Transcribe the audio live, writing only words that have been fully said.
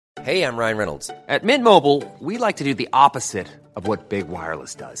Hey, I'm Ryan Reynolds. At Mint Mobile, we like to do the opposite of what Big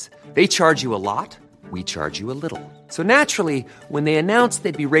Wireless does. They charge you a lot, we charge you a little. So naturally, when they announced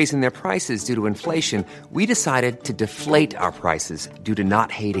they'd be raising their prices due to inflation, we decided to deflate our prices due to not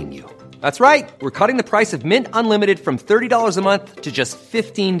hating you. That's right. We're cutting the price of Mint Unlimited from $30 a month to just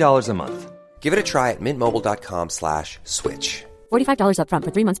 $15 a month. Give it a try at mintmobile.com/switch. $45 up front for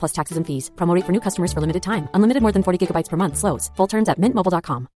 3 months plus taxes and fees. Promo rate for new customers for limited time. Unlimited more than 40 gigabytes per month. Slows full terms at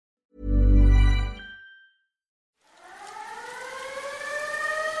mintmobile.com.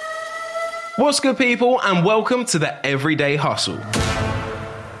 What's good, people, and welcome to the Everyday Hustle,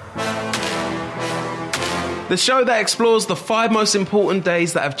 the show that explores the 5 most important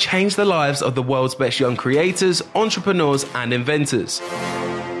days that have changed the lives of the world's best young creators, entrepreneurs, and inventors.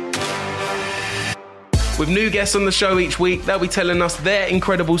 With new guests on the show each week, they'll be telling us their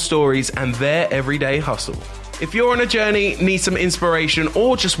incredible stories and their everyday hustle. If you're on a journey, need some inspiration,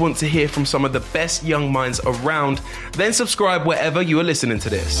 or just want to hear from some of the best young minds around, then subscribe wherever you are listening to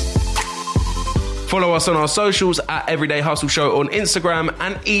this. Follow us on our socials at Everyday Hustle Show on Instagram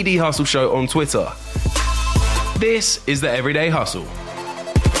and ED Hustle Show on Twitter. This is the Everyday Hustle.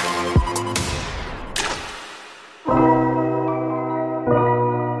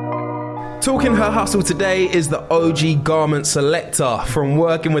 Talking her hustle today is the OG garment selector. From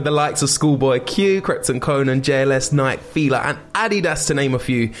working with the likes of Schoolboy Q, Krypton Conan, JLS, Nike, Fila and Adidas to name a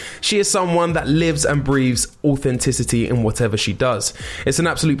few, she is someone that lives and breathes authenticity in whatever she does. It's an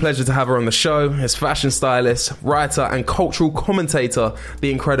absolute pleasure to have her on the show as fashion stylist, writer and cultural commentator, the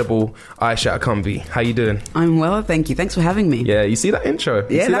incredible Aisha Akambi. How you doing? I'm well, thank you. Thanks for having me. Yeah, you see that intro?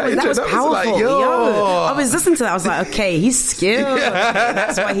 Yeah, that was powerful. Like, yo. I was listening to that. I was like, okay, he's skilled.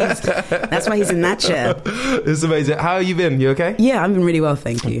 That's why he's in that chair. It's amazing. How have you been? You okay? Yeah, I've been really well,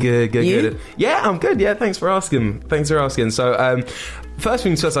 thank you. Good. Yeah, I'm good. Yeah, thanks for asking. So, first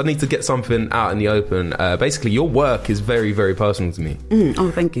things first, I need to get something out in the open. Basically, your work is very, very personal to me.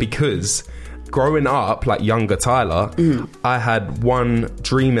 Oh, thank you. Because growing up, like younger Tyler, I had one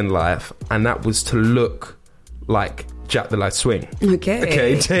dream in life, and that was to look like Jack the Light Swing.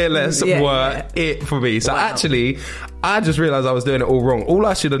 Okay, JLS were it for me. So actually, I just realised I was doing it all wrong. All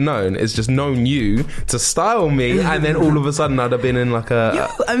I should have known is just known you to style me, and then all of a sudden I'd have been in like a...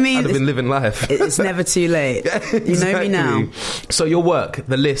 I'd have been living life. It's never too late. Exactly. You know me now. So your work,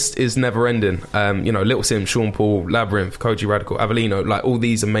 the list is never ending. Little Sim, Sean Paul, Labyrinth, Koji Radical, Avellino, like all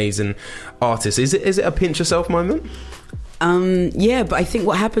these amazing artists. Is it a pinch yourself moment? Yeah, but I think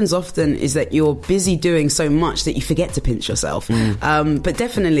what happens often is that you're busy doing so much that you forget to pinch yourself. But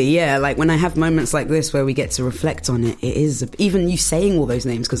definitely, yeah, like when I have moments like this where we get to reflect on it, it is even you saying all those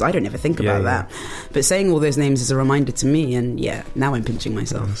names, because I don't ever think about that, but saying all those names is a reminder to me, and yeah, now I'm pinching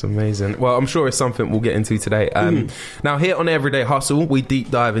myself. That's amazing. Well, I'm sure it's something we'll get into today. Now here on Everyday Hustle, we deep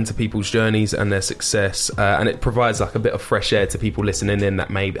dive into people's journeys and their success, and it provides like a bit of fresh air to people listening in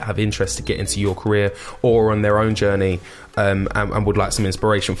that may have interest to get into your career or on their own journey. And would like some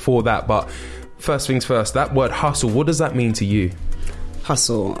inspiration for that. But first things first, that word hustle, what does that mean to you?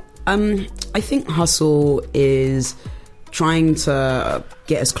 Hustle. I think hustle is trying to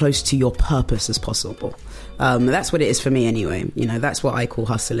get as close to your purpose as possible. That's what it is for me anyway. You know, that's what I call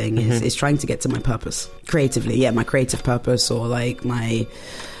hustling, is trying to get to my purpose creatively. Yeah, my creative purpose, or like my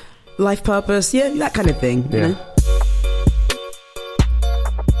life purpose. Yeah, that kind of thing, you know?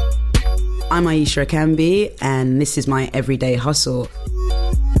 I'm Aisha Akambi, and this is my Everyday Hustle.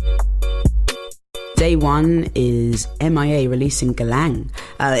 Day one is MIA releasing Galang.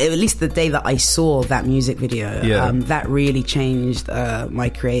 At least the day that I saw that music video, that really changed my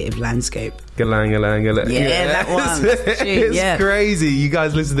creative landscape. Galang. Yeah, that one. It's crazy. You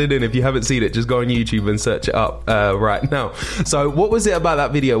guys listening in, if you haven't seen it, just go on YouTube and search it up right now. So what was it about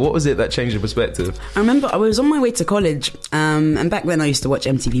that video? What was it that changed your perspective? I remember I was on my way to college, and back then I used to watch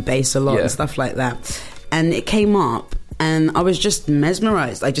MTV Base a lot and stuff like that. And it came up, and I was just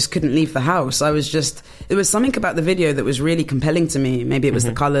mesmerized. I just couldn't leave the house. There was something about the video that was really compelling to me. Maybe it was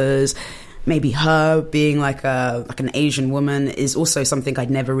the colors. Maybe her being like an Asian woman is also something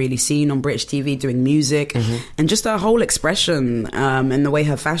I'd never really seen on British TV doing music. And just her whole expression and the way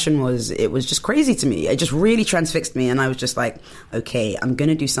her fashion was, it was just crazy to me. It just really transfixed me, and I was just like, okay, I'm going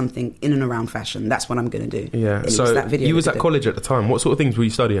to do something in and around fashion. That's what I'm going to do. Yeah, so that video you was at college at the time. What sort of things were you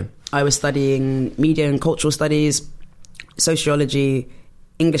studying? I was studying media and cultural studies, sociology,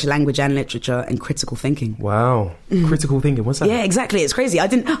 English language and literature, and critical thinking. Wow. Critical thinking, what's that? Yeah, exactly. It's crazy. I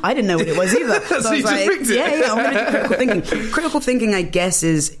didn't know what it was either. So I was like, I'm going to do critical thinking. Critical thinking, I guess,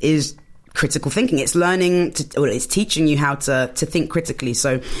 is critical thinking. It's it's teaching you how to think critically.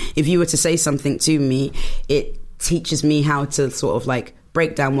 So if you were to say something to me, it teaches me how to sort of like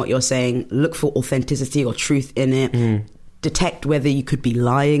break down what you're saying, look for authenticity or truth in it, detect whether you could be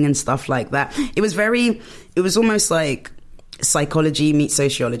lying and stuff like that. It was almost like psychology meets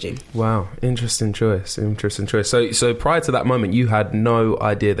sociology. Wow, interesting choice. So prior to that moment, you had no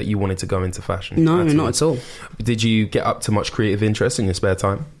idea that you wanted to go into fashion? No, not at all. Did you get up to much creative interest in your spare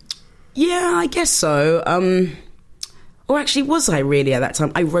time? Yeah, I guess so. Or actually, was I really at that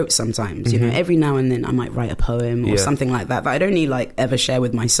time? I wrote sometimes, you know, every now and then I might write a poem or something like that I'd only like ever share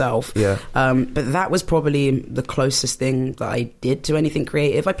with myself. Yeah. But that was probably the closest thing that I did to anything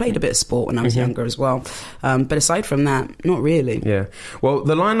creative. I played a bit of sport when I was younger as well. But aside from that, not really. Yeah. Well,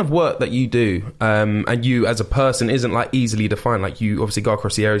 the line of work that you do, and you as a person isn't like easily defined. Like you obviously go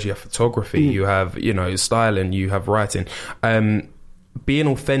across the areas. You have photography, you have, you know, styling, you have writing. Being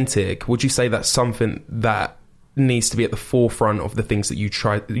authentic, would you say that's something that needs to be at the forefront of the things that you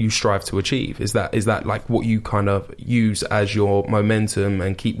strive to achieve? Is that like what you kind of use as your momentum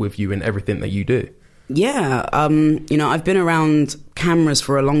and keep with you in everything that you do? Yeah, you know, I've been around cameras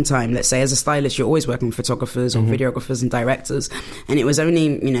for a long time. Let's say as a stylist, you're always working with photographers or videographers and directors. And it was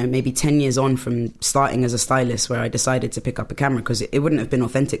only, you know, maybe 10 years on from starting as a stylist where I decided to pick up a camera, because it wouldn't have been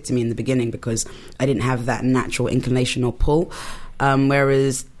authentic to me in the beginning because I didn't have that natural inclination or pull.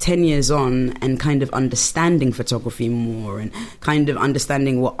 Whereas 10 years on and kind of understanding photography more and kind of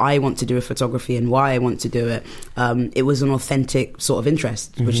understanding what I want to do with photography and why I want to do it, it was an authentic sort of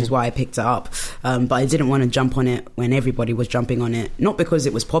interest, which is why I picked it up. But I didn't want to jump on it when everybody was jumping on it, not because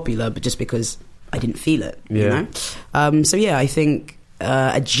it was popular, but just because I didn't feel it, you know? So yeah, I think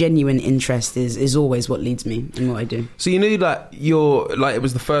a genuine interest is always what leads me in what I do. So you knew that it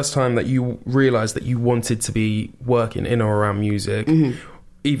was the first time that you realised that you wanted to be working in or around music,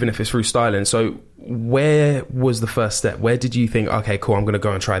 even if it's through styling. So where was the first step? Where did you think, okay, cool, I'm going to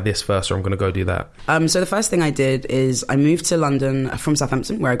go and try this first, or I'm going to go do that? So the first thing I did is I moved to London from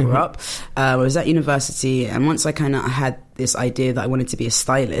Southampton, where I grew up. I was at university, and once I kind of had this idea that I wanted to be a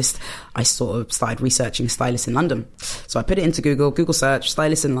stylist, I sort of started researching stylists in London. So I put it into Google search,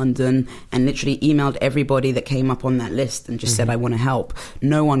 stylists in London, and literally emailed everybody that came up on that list and just said, I want to help.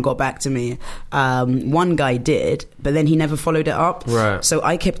 No one got back to me. One guy did, but then he never followed it up. Right. So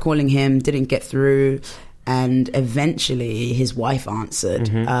I kept calling him, didn't get through. And eventually his wife answered.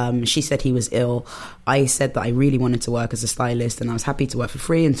 She said he was ill. I said that I really wanted to work as a stylist and I was happy to work for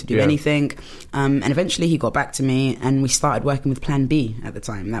free and to do anything. And eventually he got back to me and we started working with Plan B at the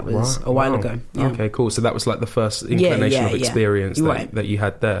time. That was a while ago. Yeah. Okay, cool. So that was like the first inclination of experience that you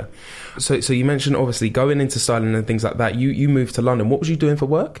had there. So you mentioned obviously going into styling and things like that. You moved to London. What was you doing for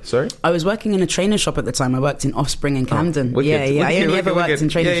work? Sorry? I was working in a trainer shop at the time. I worked in Offspring in Camden. I only ever worked in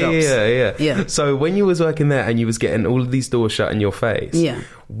trainer shops. Yeah. So when you was working there and you was getting all of these doors shut in your face,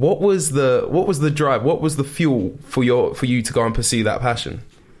 what was the drive? What was the fuel for you to go and pursue that passion?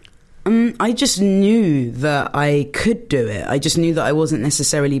 I just knew that I could do it. I just knew that I wasn't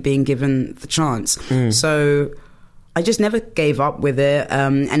necessarily being given the chance. So I just never gave up with it.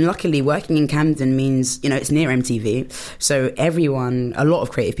 And luckily working in Camden means, you know, it's near MTV. So everyone, a lot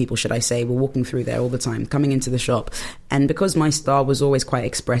of creative people, should I say, were walking through there all the time, coming into the shop. And because my style was always quite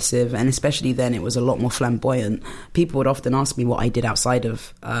expressive, and especially then it was a lot more flamboyant, people would often ask me what I did outside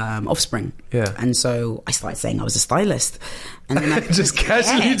of Offspring. Yeah. And so I started saying I was a stylist. And then I just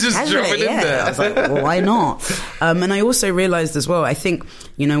casually dropping in there. I was like, well, why not? And I also realized as well, I think,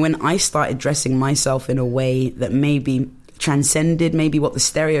 you know, when I started dressing myself in a way that maybe transcended maybe what the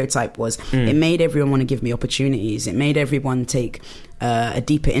stereotype was, it made everyone want to give me opportunities. It made everyone take a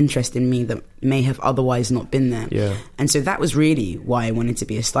deeper interest in me that may have otherwise not been there. Yeah. And so that was really why I wanted to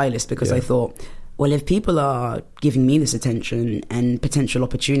be a stylist, because I thought, well, if people are giving me this attention and potential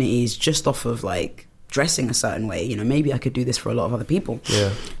opportunities just off of like dressing a certain way, you know, maybe I could do this for a lot of other people.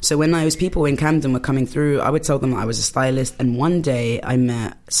 Yeah. So when those people in Camden were coming through, I would tell them I was a stylist. And one day I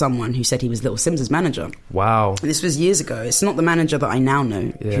met someone who said he was Little Simz' manager. Wow. And this was years ago. It's not the manager that I now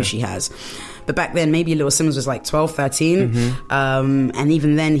know who she has. But back then, maybe Little Simz was like 12, 13. And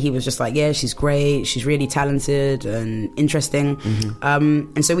even then he was just like, yeah, she's great. She's really talented and interesting.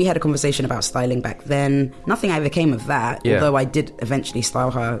 And so we had a conversation about styling back then. Nothing ever came of that, although I did eventually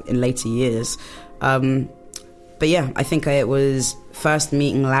style her in later years. But yeah, I think it was first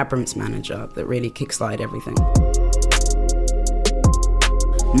meeting Labyrinth's manager that really kickstarted everything.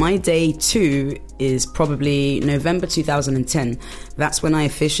 My day 2 is probably November 2010. That's when I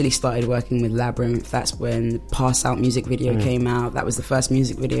officially started working with Labyrinth. That's when Pass Out music video came out. That was the first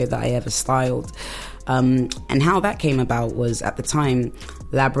music video that I ever styled. And how that came about was, at the time,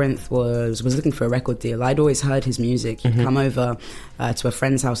 Labrinth was looking for a record deal. I'd always heard his music. He'd come over to a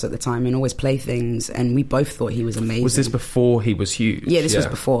friend's house at the time and always play things, and we both thought he was amazing. Was this before he was huge? Yeah, this was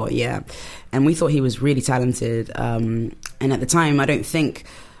before, yeah. And we thought he was really talented. And at the time, I think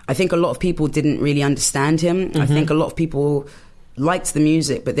a lot of people didn't really understand him. I think a lot of people liked the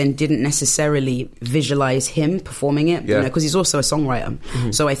music but then didn't necessarily visualize him performing it, you know, because he's also a songwriter.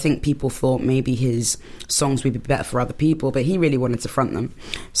 So I think people thought maybe his songs would be better for other people, but he really wanted to front them.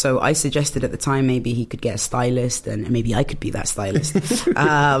 So I suggested at the time maybe he could get a stylist, and maybe I could be that stylist.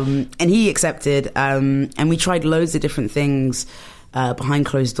 And he accepted, and we tried loads of different things behind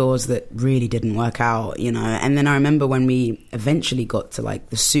closed doors that really didn't work out, you know. And then I remember when we eventually got to like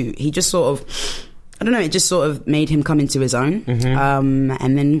the suit, he just sort of, I don't know, it just sort of made him come into his own.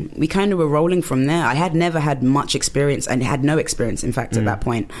 And then we kind of were rolling from there. I had never had much experience, and had no experience, in fact, at that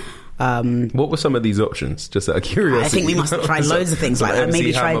point. What were some of these options, just out of curiosity? I think we must have tried loads of things. Like I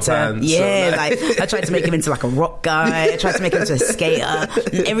maybe tried to, I tried to make him into like a rock guy. I tried to make him into a skater.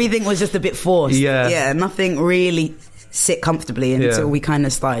 Everything was just a bit forced. Yeah, nothing really sit comfortably until we kind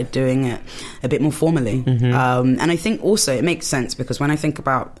of started doing it a bit more formally. And I think also it makes sense because when I think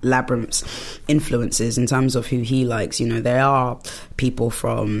about Labrinth's influences in terms of who he likes, you know, there are people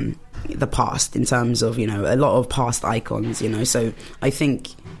from the past in terms of, you know, a lot of past icons, you know. So I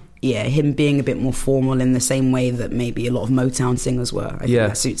think, yeah, him being a bit more formal in the same way that maybe a lot of Motown singers were, I think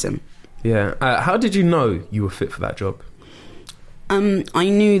that suits him. Yeah. How did you know you were fit for that job? I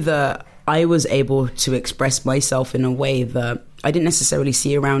knew that I was able to express myself in a way that I didn't necessarily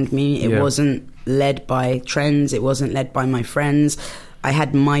see around me. It wasn't led by trends. It wasn't led by my friends. I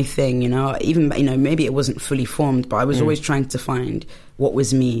had my thing, you know, even, you know, maybe it wasn't fully formed, but I was always trying to find what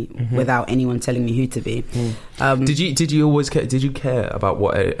was me without anyone telling me who to be. Did you always care? Did you care about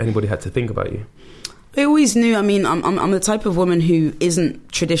what anybody had to think about you? I always knew. I mean, I'm the type of woman who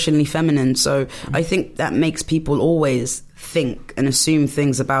isn't traditionally feminine, so I think that makes people always think and assume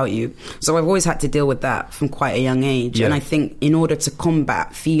things about you. So I've always had to deal with that from quite a young age. And I think in order to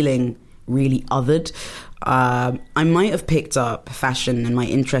combat feeling really othered, I might have picked up fashion and my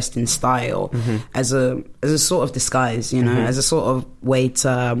interest in style as a sort of disguise, you know, as a sort of way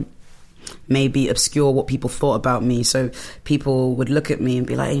to maybe obscure what people thought about me. So people would look at me and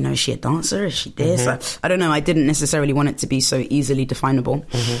be like, you know, is she a dancer? Is she this? I don't know. I didn't necessarily want it to be so easily definable.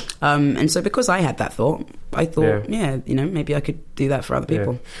 And so because I had that thought, I thought, you know, maybe I could do that for other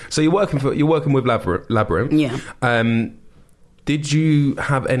people. So you're working with Labrinth. Yeah. Did you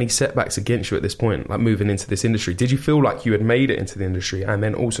have any setbacks against you at this point, like moving into this industry? Did you feel like you had made it into the industry? And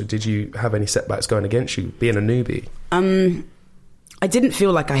then also, did you have any setbacks going against you, being a newbie? I didn't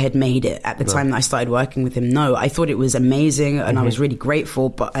feel like I had made it at the time that I started working with him. No, I thought it was amazing and I was really grateful,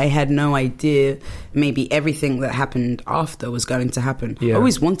 but I had no idea maybe everything that happened after was going to happen. I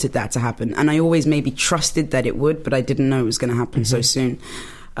always wanted that to happen, and I always maybe trusted that it would, but I didn't know it was going to happen so soon.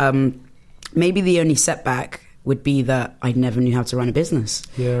 Maybe the only setback would be that I never knew how to run a business.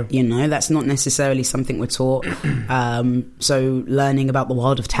 You know, that's not necessarily something we're taught. So learning about the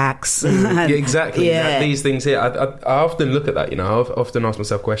world of tax. Exactly. These things here, I often look at that, you know, I often ask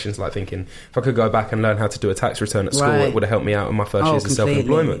myself questions like thinking, if I could go back and learn how to do a tax return at school, it would have helped me out in my first years of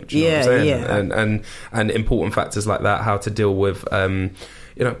self-employment. Do you know what I'm saying? And important factors like that, how to deal with, you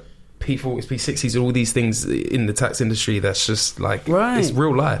know, P40s, P60s, all these things in the tax industry that's just like, it's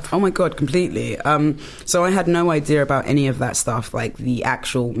real life. Oh my God, completely. So I had no idea about any of that stuff, like the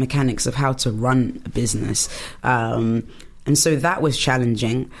actual mechanics of how to run a business. And so that was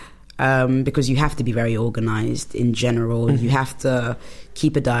challenging because you have to be very organized in general. You have to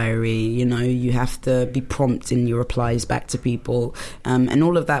keep a diary, you know, you have to be prompt in your replies back to people. And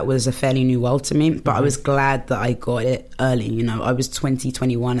all of that was a fairly new world to me, but I was glad that I got it early. You know, I was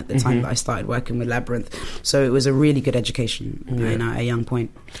 21 at the time that I started working with Labrinth. So it was a really good education, you know, at a young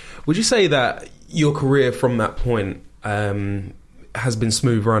point. Would you say that your career from that point has been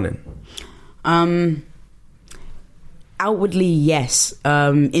smooth running? Outwardly, yes.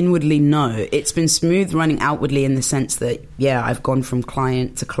 Inwardly, no. It's been smooth running outwardly in the sense that, I've gone from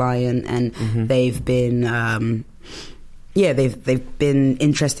client to client, and they've been, they've been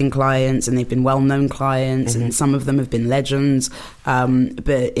interesting clients, and they've been well-known clients, and some of them have been legends.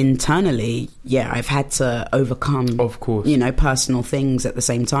 But internally, I've had to overcome, of course, you know, personal things at the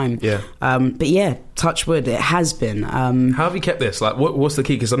same time. But touch wood, it has been. How have you kept this? Like, what's the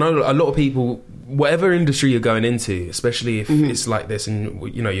key? Because I know a lot of people, whatever industry you're going into, especially if it's like this, and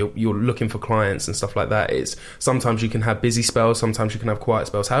you know you're looking for clients and stuff like that, it's sometimes you can have busy spells, sometimes you can have quiet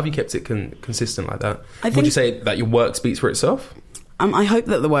spells. How have you kept it consistent like that? Would you say that your work speaks for itself? I hope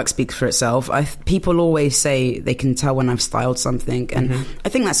that the work speaks for itself. People always say they can tell when I've styled something, and I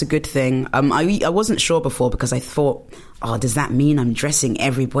think that's a good thing. I wasn't sure before because I thought, oh, does that mean I'm dressing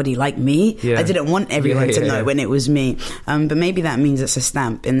everybody like me? Yeah. I didn't want everyone to know when it was me. But maybe that means it's a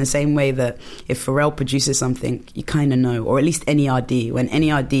stamp, in the same way that if Pharrell produces something, you kind of know, or at least NERD. When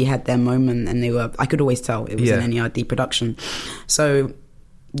NERD had their moment, and I could always tell it was an NERD production. So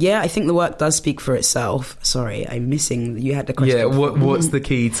yeah, I think the work does speak for itself. Sorry, I'm missing. You had the question. Yeah, what's the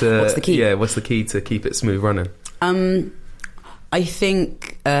key to? What's the key? Yeah, what's the key to keep it smooth running? I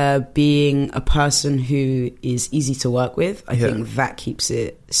think being a person who is easy to work with, I think that keeps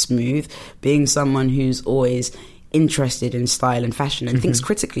it smooth. Being someone who's always interested in style and fashion and thinks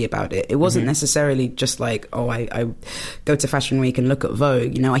critically about it. It wasn't necessarily just like, oh, I go to Fashion Week and look at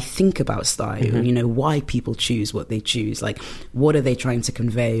Vogue. You know, I think about style, you know, why people choose what they choose. Like, what are they trying to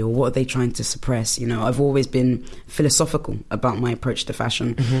convey, or what are they trying to suppress? You know, I've always been philosophical about my approach to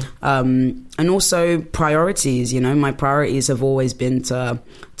fashion. And also priorities, you know, my priorities have always been to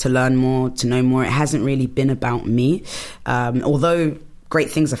learn more, to know more. It hasn't really been about me. Although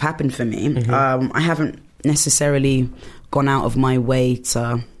great things have happened for me, I haven't necessarily gone out of my way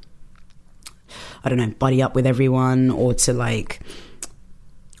to, I don't know, buddy up with everyone, or to, like,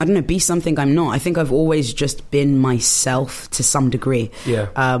 I don't know, be something I'm not. I think I've always just been myself to some degree.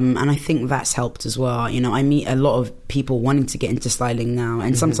 And I think that's helped as well. You know, I meet a lot of people wanting to get into styling now,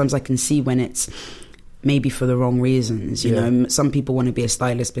 and sometimes I can see when it's maybe for the wrong reasons. You know, some people want to be a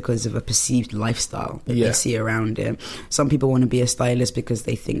stylist because of a perceived lifestyle that they see around it. Some people want to be a stylist because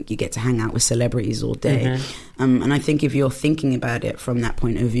they think you get to hang out with celebrities all day. And I think if you're thinking about it from that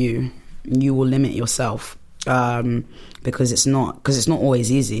point of view, you will limit yourself. Because it's not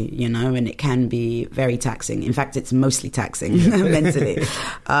always easy, you know, and it can be very taxing. In fact, it's mostly taxing mentally.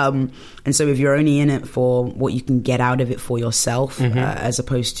 And so if you're only in it for what you can get out of it for yourself, as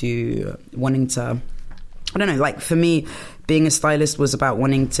opposed to wanting to, I don't know, like for me, being a stylist was about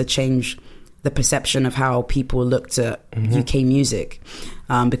wanting to change the perception of how people looked at UK music.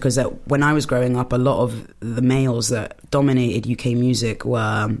 Because when I was growing up, a lot of the males that dominated UK music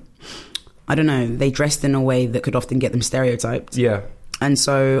were, I don't know, they dressed in a way that could often get them stereotyped. And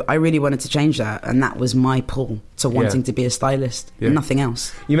so I really wanted to change that, and that was my pull to wanting to be a stylist, nothing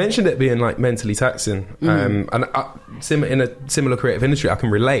else. You mentioned it being like mentally taxing, and in a similar creative industry, I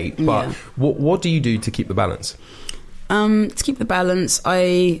can relate. But what do you do to keep the balance? To keep the balance,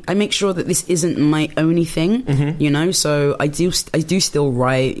 I make sure that this isn't my only thing, you know, so I do still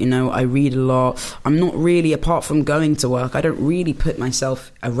write, you know, I read a lot. I'm not really, apart from going to work, I don't really put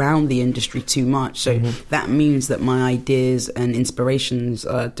myself around the industry too much, so that means that my ideas and inspirations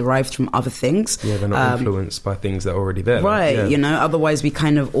are derived from other things. Yeah, they're not influenced by things that are already there. Right, you know, otherwise we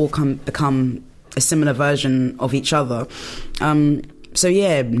kind of all become a similar version of each other. So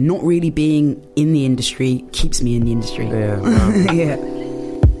yeah, not really being in the industry keeps me in the industry.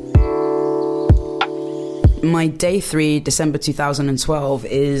 My day 3, December 2012,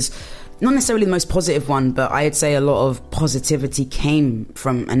 is not necessarily the most positive one, but I'd say a lot of positivity came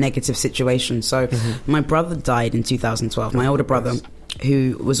from a negative situation. So my brother died in 2012, my older brother,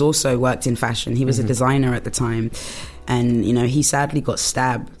 who was also worked in fashion. He was a designer at the time. And, you know, he sadly got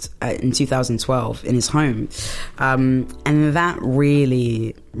stabbed in 2012 in his home. And that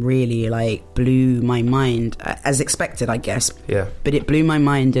really, really, like, blew my mind, as expected, I guess. But it blew my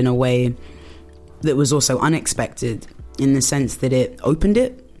mind in a way that was also unexpected, in the sense that it opened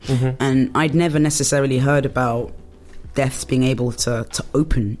it. And I'd never necessarily heard about deaths being able to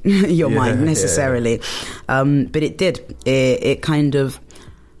open your mind necessarily. But it did. It kind of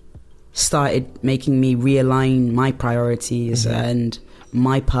started making me realign my priorities and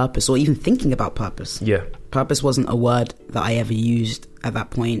my purpose, or even thinking about purpose. Purpose wasn't a word that I ever used at that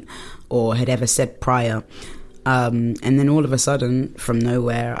point or had ever said prior. And then all of a sudden, from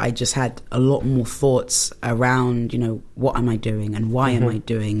nowhere, I just had a lot more thoughts around, you know, what am I doing and why am I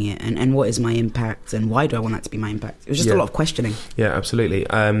doing it, and what is my impact and why do I want that to be my impact? It was just a lot of questioning. Yeah, absolutely.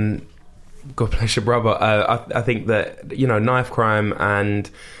 God bless your brother. I think that, you know, knife crime and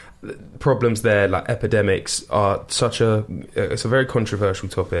problems there, like epidemics, are it's a very controversial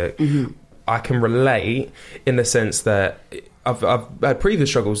topic. I can relate in the sense that I've had previous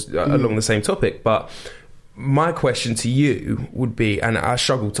struggles along the same topic, but my question to you would be, and I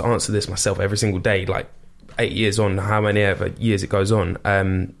struggle to answer this myself every single day, like 8 years on, how many ever years it goes on,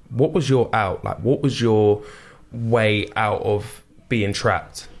 what was your out? Like, what was your way out of being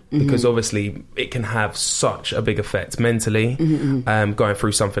trapped? Because obviously it can have such a big effect mentally, going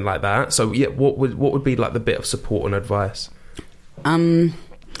through something like that. So yeah, what would be like the bit of support and advice?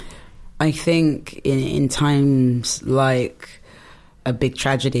 I think in times like a big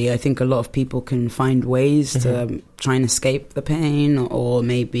tragedy, I think a lot of people can find ways to try and escape the pain, or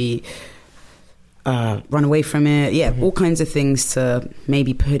maybe run away from it. Yeah, all kinds of things to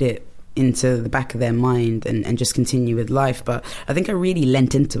maybe put it into the back of their mind and just continue with life. But I think I really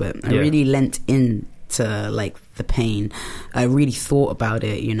lent into it. I really lent into like the pain. I really thought about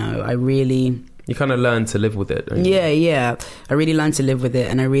it, you know. You kind of learned to live with it, don't you? Yeah. I really learned to live with it,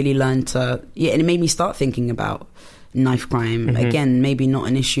 and I really learned to... Yeah, and it made me start thinking about knife crime. Again, maybe not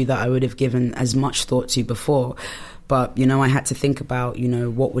an issue that I would have given as much thought to before, but, you know, I had to think about, you know,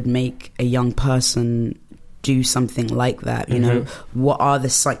 what would make a young person do something like that, you know, what are the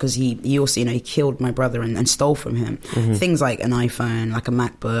because he also, you know, he killed my brother and stole from him things like an iPhone, like a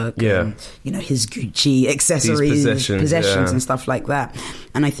MacBook, and, you know, his Gucci accessories, possessions and stuff like that.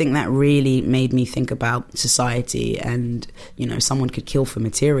 And I think that really made me think about society, and, you know, someone could kill for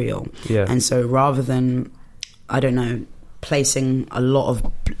material. And so rather than, I don't know, placing a lot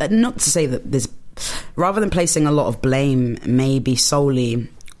of, not to say that there's, rather than placing a lot of blame maybe solely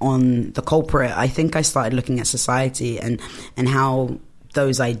on the culprit, I think I started looking at society and how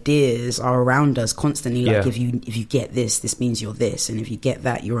those ideas are around us constantly. Like if you get this means you're this, and if you get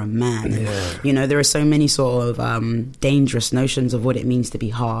that, you're a man. And, you know, there are so many sort of dangerous notions of what it means to be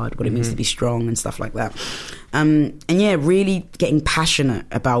hard, what it means to be strong, and stuff like that. And yeah, really getting passionate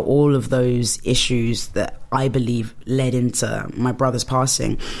about all of those issues that I believe led into my brother's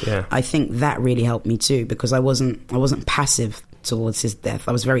passing. I think that really helped me too, because I wasn't passive towards his death.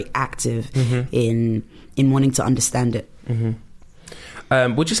 I was very active in wanting to understand it.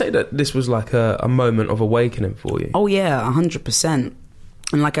 Would you say that this was like a moment of awakening for you? Oh yeah, 100%.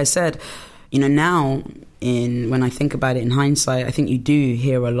 And like I said, you know, now when I think about it in hindsight, I think you do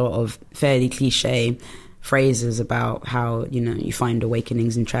hear a lot of fairly cliche phrases about how, you know, you find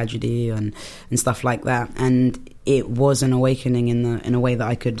awakenings in tragedy and stuff like that. And it was an awakening in a way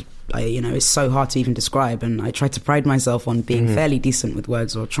that you know, it's so hard to even describe, and I try to pride myself on being fairly decent with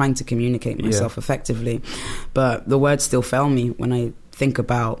words, or trying to communicate myself effectively, but the words still fail me when I think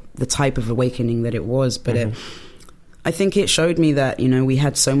about the type of awakening that it was. But I think it showed me that, you know, we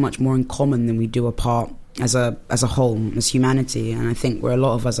had so much more in common than we do apart as a whole, as humanity. And I think where a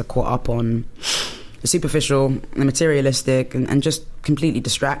lot of us are caught up on the superficial, the materialistic, and just completely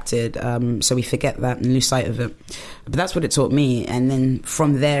distracted, so we forget that and lose sight of it. But that's what it taught me, and then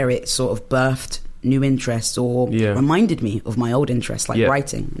from there it sort of birthed new interests, or reminded me of my old interests, like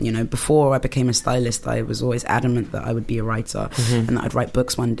writing. You know, before I became a stylist, I was always adamant that I would be a writer and that I'd write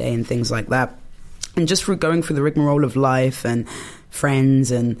books one day and things like that. And just through going through the rigmarole of life and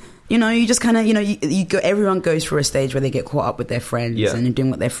friends, and, you know, you just kind of, you know, everyone goes through a stage where they get caught up with their friends and doing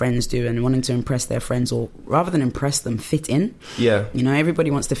what their friends do and wanting to impress their friends, or rather than impress them, fit in. You know, everybody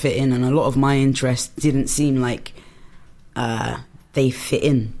wants to fit in, and a lot of my interests didn't seem like they fit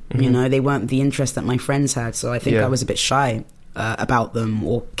in. You know, they weren't the interest that my friends had, so I think I was a bit shy about them,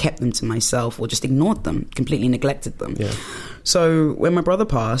 or kept them to myself, or just ignored them, completely neglected them. So when my brother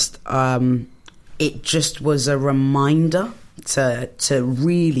passed, it just was a reminder to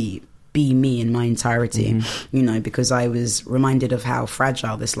really be me in my entirety, you know, because I was reminded of how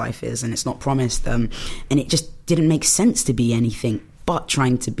fragile this life is, and it's not promised, and it just didn't make sense to be anything but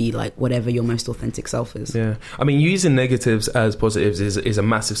trying to be like whatever your most authentic self is. I mean, using negatives as positives is a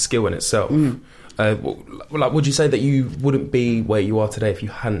massive skill in itself. Like, would you say that you wouldn't be where you are today if you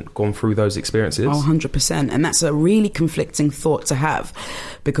hadn't gone through those experiences? 100%. And that's a really conflicting thought to have,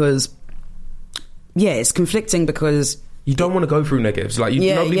 because it's conflicting, because you don't want to go through negatives. Like,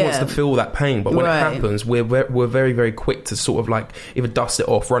 nobody wants to feel that pain, but when it happens, we're very, very quick to sort of like either dust it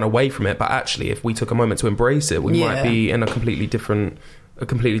off, run away from it. But actually, if we took a moment to embrace it, we might be in a completely different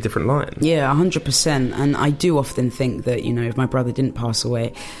line. 100%. And I do often think that, you know, if my brother didn't pass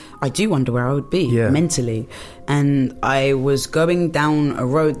away, I do wonder where I would be mentally. And I was going down a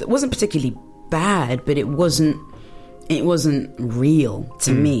road that wasn't particularly bad, but it wasn't real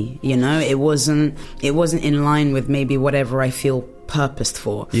to me, you know. It wasn't in line with maybe whatever I feel purposed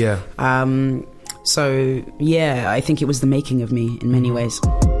for. So I think it was the making of me in many ways.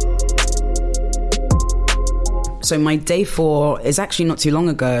 So my day 4 is actually not too long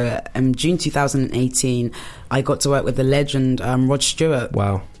ago. June 2018, I got to work with the legend Rod Stewart.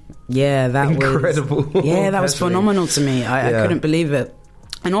 Wow. Yeah, that was incredible. Yeah, that was phenomenal to me. I couldn't believe it.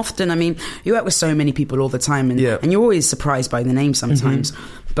 And often, I mean, you work with so many people all the time, and you're always surprised by the name sometimes.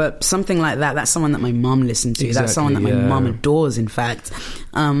 But something like that, that's someone that my mum listened to. That's someone that my mum adores, in fact.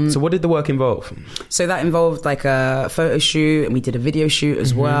 So what did the work involve? So that involved like a photo shoot, and we did a video shoot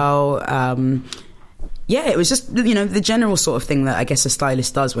as well. It was just, you know, the general sort of thing that I guess a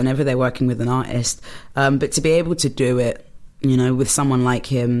stylist does whenever they're working with an artist. But to be able to do it you know, with someone like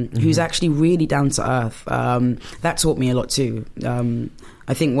him who's actually really down to earth. That taught me a lot too.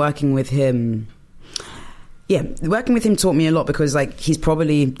 I think working with him taught me a lot, because like he's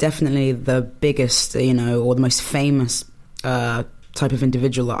probably definitely the biggest, you know, or the most famous type of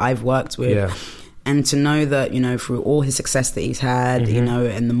individual that I've worked with. Yeah. And to know that, you know, through all his success that he's had, you know,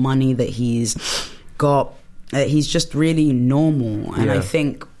 and the money that he's got, he's just really normal. And I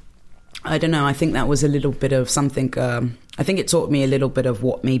think, I don't know, I think that was a little bit of something, I think it taught me a little bit of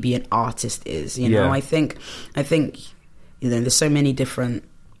what maybe an artist is, you know. I think, you know, there's so many different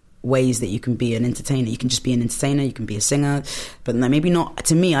ways that you can be an entertainer. You can just be an entertainer, you can be a singer, but no, maybe not.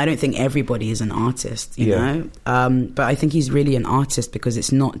 To me, I don't think everybody is an artist, you know. But I think he's really an artist because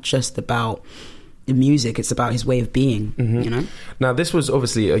it's not just about the music, it's about his way of being, you know. Now, this was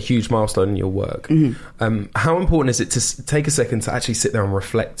obviously a huge milestone in your work. How important is it to take a second to actually sit there and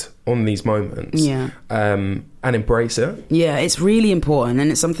reflect on these moments and embrace it? Yeah, it's really important, and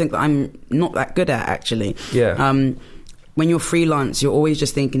it's something that I'm not that good at, actually. When you're freelance, you're always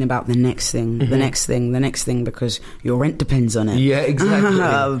just thinking about the next thing, the next thing, the next thing, because your rent depends on it. Yeah,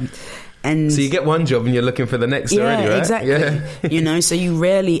 exactly. And so you get one job and you're looking for the next already, right? Exactly. You know, so you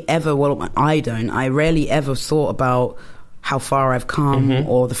rarely ever, I rarely ever thought about how far I've come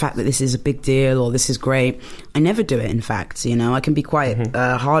or the fact that this is a big deal or this is great. I never do it, in fact. You know, I can be quite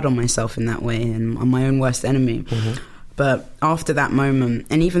hard on myself in that way, and I'm my own worst enemy. But after that moment,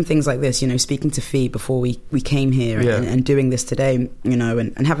 and even things like this, you know, speaking to Fee before we came here and doing this today, you know,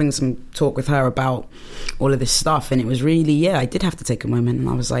 and having some talk with her about all of this stuff, and it was really, I did have to take a moment, and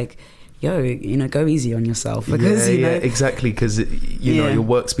I was like, yo, you know, go easy on yourself, because you know, exactly, because you know, your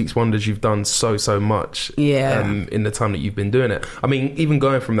work speaks wonders. You've done so much in the time that you've been doing it. I mean, even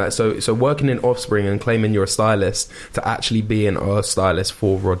going from that, so working in Offspring and claiming you're a stylist, to actually being a stylist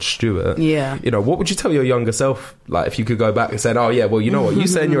for Rod Stewart, you know, what would you tell your younger self, like, if you could go back and said, oh yeah, well, you know what, you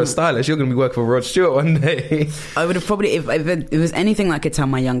saying you're a stylist, you're going to be working for Rod Stewart one day? I would have probably, if it was anything that I could tell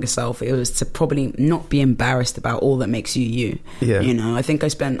my younger self, it was to probably not be embarrassed about all that makes you you know. I think I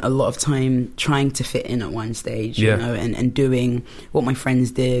spent a lot of time trying to fit in at one stage, you know, and doing what my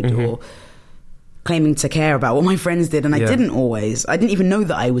friends did, or claiming to care about what my friends did, and I didn't always. I didn't even know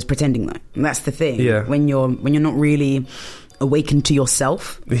that I was pretending, though. And that's the thing. When you're not really awakened to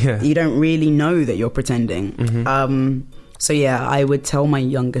yourself, you don't really know that you're pretending. So I would tell my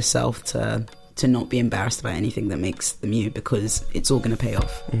younger self to not be embarrassed about anything that makes them you, because it's all going to pay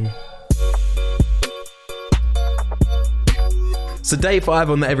off. So day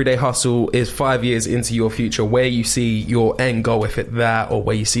 5 on the Everyday Hustle is 5 years into your future, where you see your end goal, if it's that, or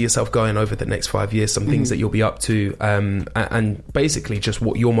where you see yourself going over the next 5 years, some things that you'll be up to, and basically just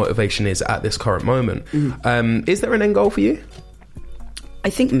what your motivation is at this current moment. Is there an end goal for you? I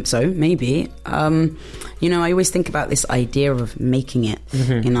think so, maybe. You know, I always think about this idea of making it.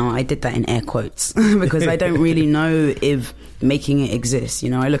 You know, I did that in air quotes because I don't really know if making it exists. You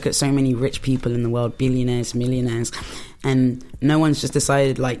know, I look at so many rich people in the world, billionaires, millionaires, and no one's just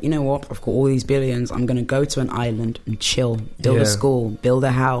decided, like, you know what, I've got all these billions, I'm going to go to an island and chill, build a school, build a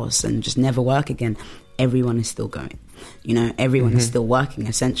house, and just never work again. Everyone is still going. You know, everyone is still working,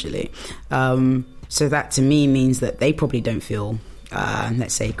 essentially. So that to me means that they probably don't feel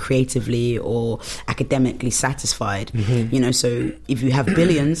let's say creatively or academically satisfied. You know, so if you have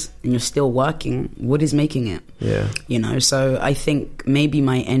billions and you're still working, what is making it? You know, so I think maybe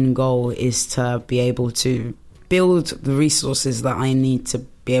my end goal is to be able to build the resources that I need to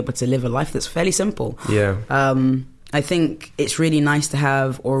be able to live a life that's fairly simple. I think it's really nice to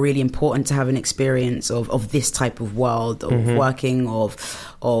have, or really important to have, an experience of this type of world, of working,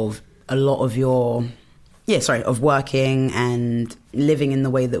 of a lot of your of working and living in the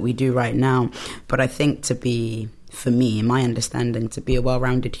way that we do right now. But I think for me, in my understanding, to be a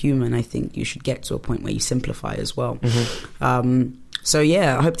well-rounded human, I think you should get to a point where you simplify as well. So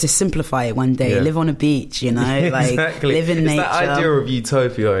I hope to simplify it one day. Live on a beach, you know, like live in nature. That idea of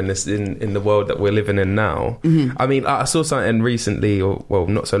utopia in the world that we're living in now. I mean, I saw something recently, or well,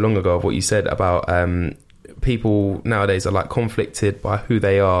 not so long ago, of what you said about people nowadays are like conflicted by who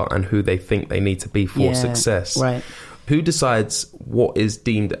they are and who they think they need to be for success. Right. Who decides what is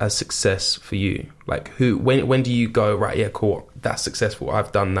deemed as success for you? Like, when do you go, right, yeah, cool, that's successful,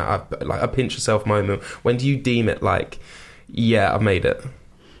 I've done that, I've like a pinch yourself moment? When do you deem it like, yeah, I've made it?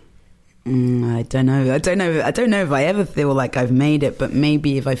 I don't know if I ever feel like I've made it, but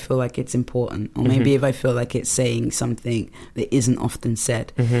maybe if I feel like it's important, or maybe if I feel like it's saying something that isn't often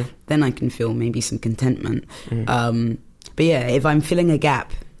said, then I can feel maybe some contentment. But if I'm filling a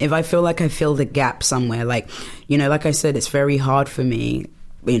gap, if I feel like I filled a gap somewhere, like, you know, like I said, it's very hard for me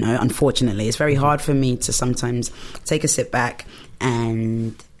you know, unfortunately, it's very hard for me to sometimes take a sit back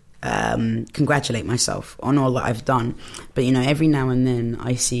and congratulate myself on all that I've done. But, you know, every now and then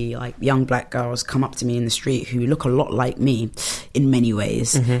I see like young black girls come up to me in the street who look a lot like me in many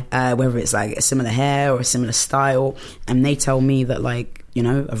ways, whether it's like a similar hair or a similar style, and they tell me that, like, you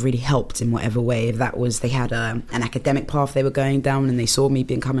know, I've really helped in whatever way. If that was, they had an academic path they were going down and they saw me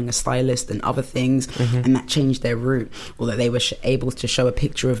becoming a stylist and other things, and that changed their route, or that they were able to show a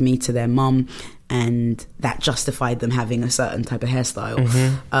picture of me to their mum and that justified them having a certain type of hairstyle.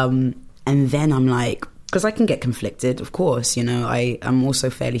 And then I'm like, because I can get conflicted, of course, you know, I'm also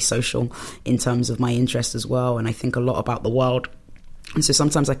fairly social in terms of my interest as well, and I think a lot about the world. And so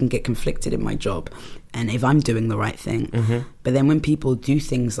sometimes I can get conflicted in my job and if I'm doing the right thing. But then when people do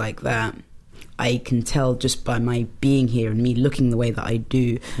things like that, I can tell just by my being here and me looking the way that I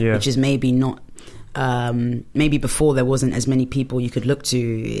do, which is maybe not, maybe before there wasn't as many people you could look to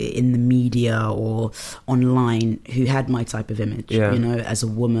in the media or online who had my type of image, you know, as a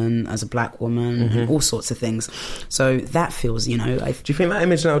woman, as a black woman, and all sorts of things. So that feels, you know... Do you think that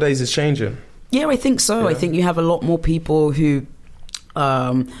image nowadays is changing? Yeah, I think so. I think you have a lot more people who...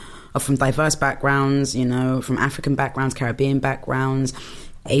 are from diverse backgrounds, you know, from African backgrounds, Caribbean backgrounds,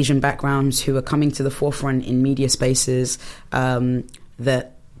 Asian backgrounds, who are coming to the forefront in media spaces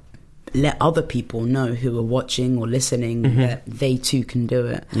that let other people know who are watching or listening that they too can do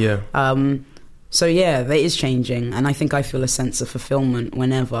it. So yeah, that is changing, and I think I feel a sense of fulfillment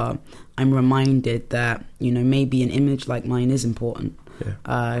whenever I'm reminded that, you know, maybe an image like mine is important.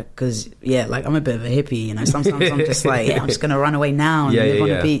 Because like I'm a bit of a hippie, you know, sometimes I'm just like, I'm just gonna run away now and live on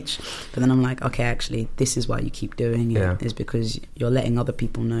the beach, but then I'm like, okay, actually this is why you keep doing it, is because you're letting other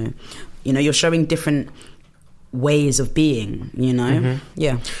people know, you know, you're showing different ways of being, you know.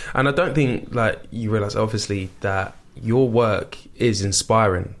 And I don't think, like, you realize obviously that your work is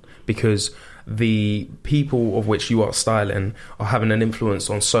inspiring, because the people of which you are styling are having an influence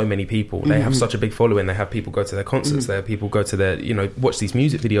on so many people. They have such a big following. They have people go to their concerts. They have people go to their, you know, watch these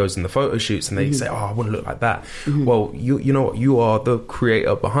music videos and the photo shoots, and they say, oh, I want to look like that. Well, you know what, you are the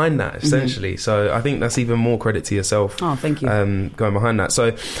creator behind that, essentially. So I think that's even more credit to yourself. Oh, thank you. Going behind that. So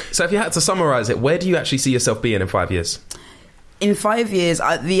if you had to summarize it, where do you actually see yourself being in 5 years? In 5 years,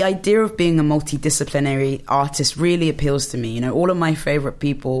 the idea of being a multidisciplinary artist really appeals to me. You know, all of my favorite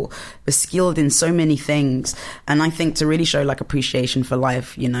people are skilled in so many things. And I think to really show like appreciation for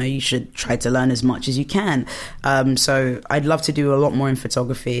life, you know, you should try to learn as much as you can. So I'd love to do a lot more in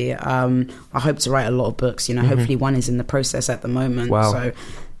photography. I hope to write a lot of books, you know, hopefully one is in the process at the moment. Wow. So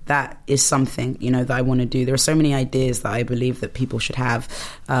that is something, you know, that I want to do. There are so many ideas that I believe that people should have,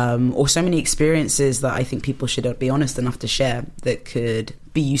 or so many experiences that I think people should be honest enough to share that could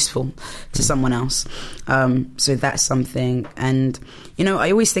be useful to someone else. So that's something. And, you know,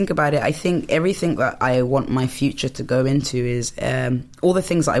 I always think about it. I think everything that I want my future to go into is all the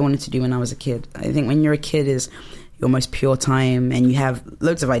things that I wanted to do when I was a kid. I think when you're a kid is your most pure time, and you have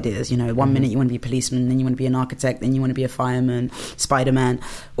loads of ideas, you know, one minute you want to be a policeman, then you want to be an architect, then you want to be a fireman, Spider-Man,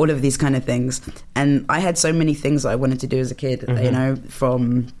 all of these kind of things. And I had so many things that I wanted to do as a kid, you know,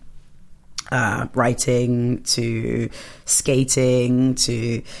 from writing to skating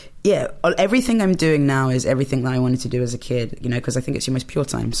to everything I'm doing now is everything that I wanted to do as a kid, you know, because I think it's your most pure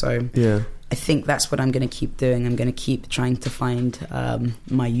time. So I think that's what I'm going to keep doing. I'm going to keep trying to find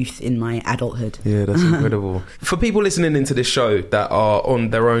my youth in my adulthood. Yeah, that's incredible. For people listening into this show that are on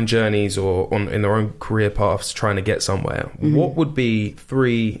their own journeys or in their own career paths trying to get somewhere, what would be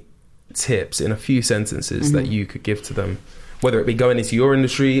 3 tips in a few sentences that you could give to them, whether it be going into your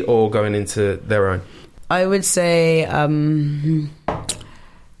industry or going into their own? I would say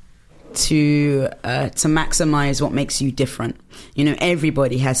to maximize what makes you different. You know,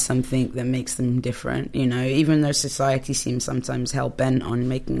 everybody has something that makes them different, you know, even though society seems sometimes hell-bent on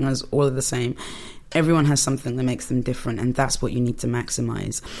making us all the same. Everyone has something that makes them different, and that's what you need to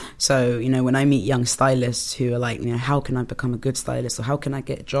maximize. So, you know, when I meet young stylists who are like, you know, how can I become a good stylist, or how can I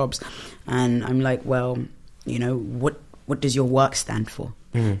get jobs? And I'm like, well, you know, what does your work stand for?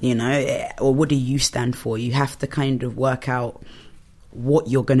 You know, or what do you stand for? You have to kind of work out what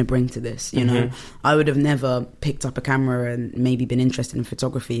you're going to bring to this, you know. I would have never picked up a camera and maybe been interested in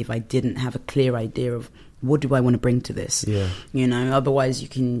photography if I didn't have a clear idea of what do I want to bring to this. You know, otherwise you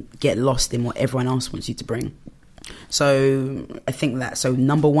can get lost in what everyone else wants you to bring. So I think that, so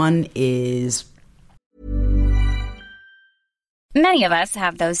number 1 is... Many of us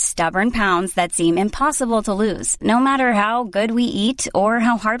have those stubborn pounds that seem impossible to lose, no matter how good we eat or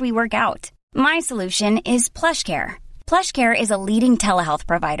how hard we work out. My solution is PlushCare. PlushCare is a leading telehealth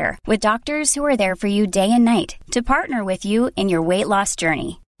provider with doctors who are there for you day and night to partner with you in your weight loss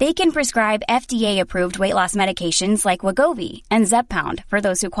journey. They can prescribe FDA-approved weight loss medications like Wegovy and Zepbound for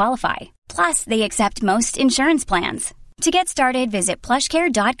those who qualify. Plus, they accept most insurance plans. To get started, visit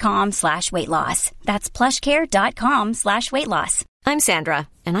plushcare.com/weightloss. That's plushcare.com/weightloss. I'm Sandra,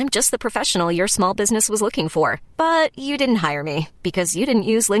 and I'm just the professional your small business was looking for. But you didn't hire me because you didn't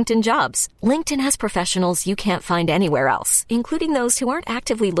use LinkedIn Jobs. LinkedIn has professionals you can't find anywhere else, including those who aren't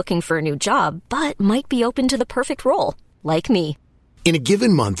actively looking for a new job, but might be open to the perfect role, like me. In a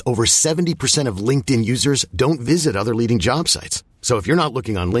given month, over 70% of LinkedIn users don't visit other leading job sites. So if you're not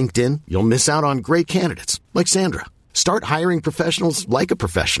looking on LinkedIn, you'll miss out on great candidates like Sandra. Start hiring professionals like a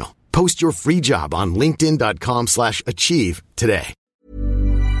professional. Post your free job on linkedin.com/achieve today.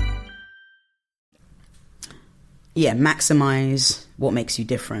 Yeah, maximize what makes you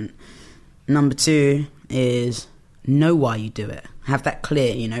different. Number 2 is know why you do it. Have that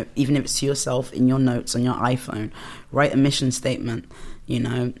clear, even if it's to yourself in your notes on your iPhone. Write a mission statement,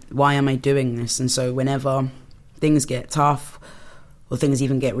 why am I doing this? And so whenever things get tough or things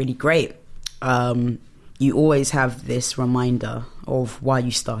even get really great, you always have this reminder of why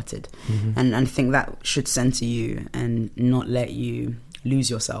you started. Mm-hmm. And I think that should center you and not let you lose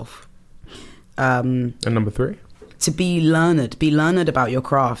yourself. And number 3? To be learned about your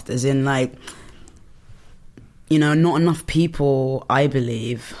craft, as in not enough people, I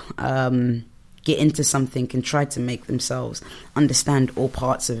believe, get into something and try to make themselves understand all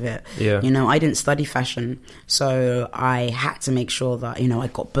parts of it. Yeah. I didn't study fashion, so I had to make sure that, I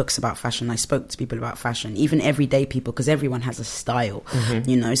got books about fashion. I spoke to people about fashion, even everyday people, because everyone has a style,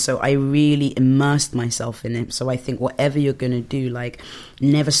 so I really immersed myself in it. So I think whatever you're going to do,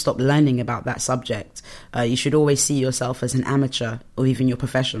 never stop learning about that subject. You should always see yourself as an amateur or even your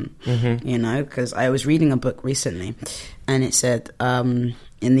profession, because I was reading a book recently and it said,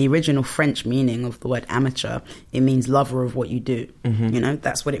 in the original French meaning of the word amateur, it means lover of what you do.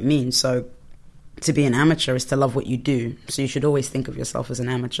 That's what it means. So to be an amateur is to love what you do. So you should always think of yourself as an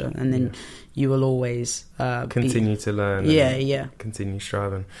amateur, and then you will always continue to learn. Continue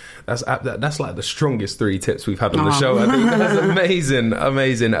striving. That's like the strongest 3 tips we've had on the show. I think that's amazing.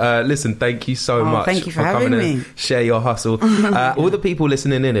 Listen, thank you so much. Thank you for having coming me. Share your hustle. All the people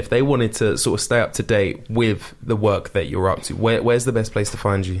listening in, if they wanted to sort of stay up to date with the work that you're up to, where's the best place to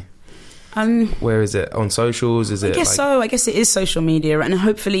find you? Where is it? On socials? I guess it is social media, and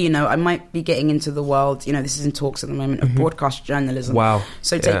hopefully, I might be getting into the world. This is in talks at the moment of broadcast journalism. Wow!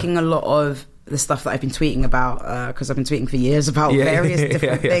 So taking a lot of the stuff that I've been tweeting about, because I've been tweeting for years about various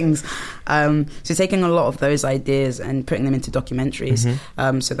different things. So taking a lot of those ideas and putting them into documentaries.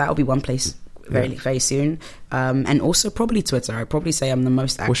 So that'll be one place very soon. And also probably Twitter. I'd probably say I'm the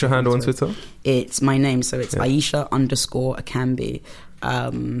most active. What's your handle on Twitter? It's my name, so it's Aisha_Akambi.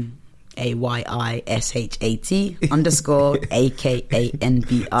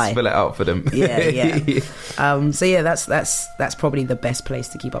 AYISHAT_AKANBI. Spell it out for them. So that's probably the best place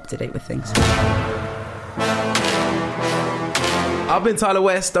to keep up to date with things. I've been Tyler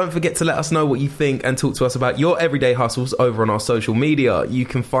West. Don't forget to let us know what you think and talk to us about your everyday hustles over on our social media. You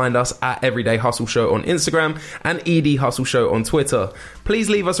can find us at Everyday Hustle Show on Instagram and ED Hustle Show on Twitter. Please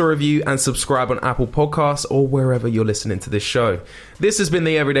leave us a review and subscribe on Apple Podcasts or wherever you're listening to this show. This has been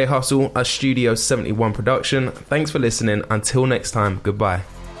The Everyday Hustle, a Studio 71 production. Thanks for listening. Until next time, goodbye.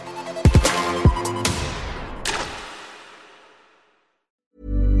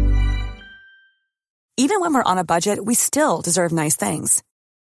 Even when we're on a budget, we still deserve nice things.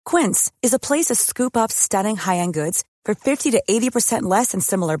 Quince is a place to scoop up stunning high-end goods for 50 to 80% less than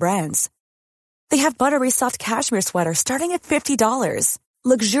similar brands. They have buttery soft cashmere sweaters starting at $50,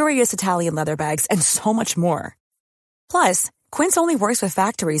 luxurious Italian leather bags, and so much more. Plus, Quince only works with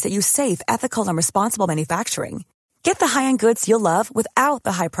factories that use safe, ethical, and responsible manufacturing. Get the high-end goods you'll love without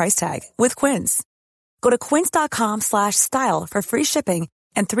the high price tag with Quince. Go to quince.com/style for free shipping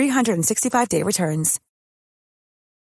and 365-day returns.